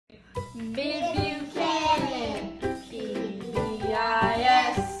Buchanan PBIS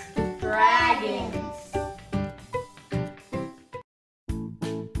Dragons.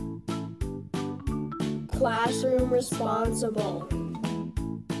 Classroom responsible.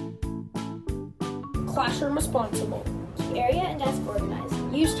 Classroom responsible. Keep area and desk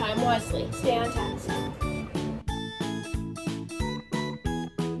organized. Use time wisely. Stay on task.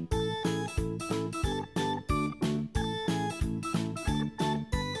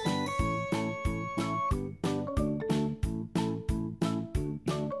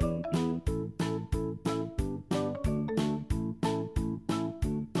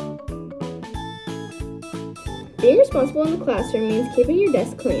 Being responsible in the classroom means keeping your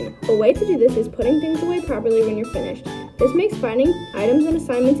desk clean. A way to do this is putting things away properly when you're finished. This makes finding items and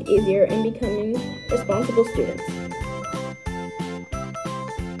assignments easier and becoming responsible students.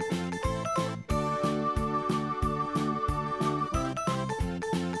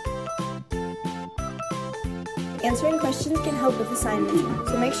 Answering questions can help with assignments,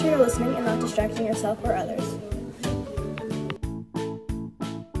 so make sure you're listening and not distracting yourself or others.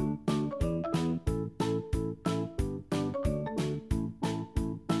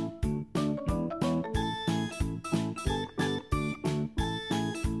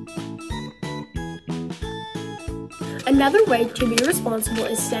 Another way to be responsible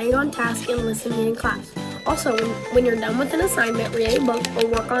is staying on task and listening in class. Also, when you're done with an assignment, read a book or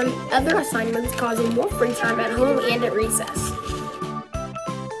work on other assignments, causing more free time at home and at recess.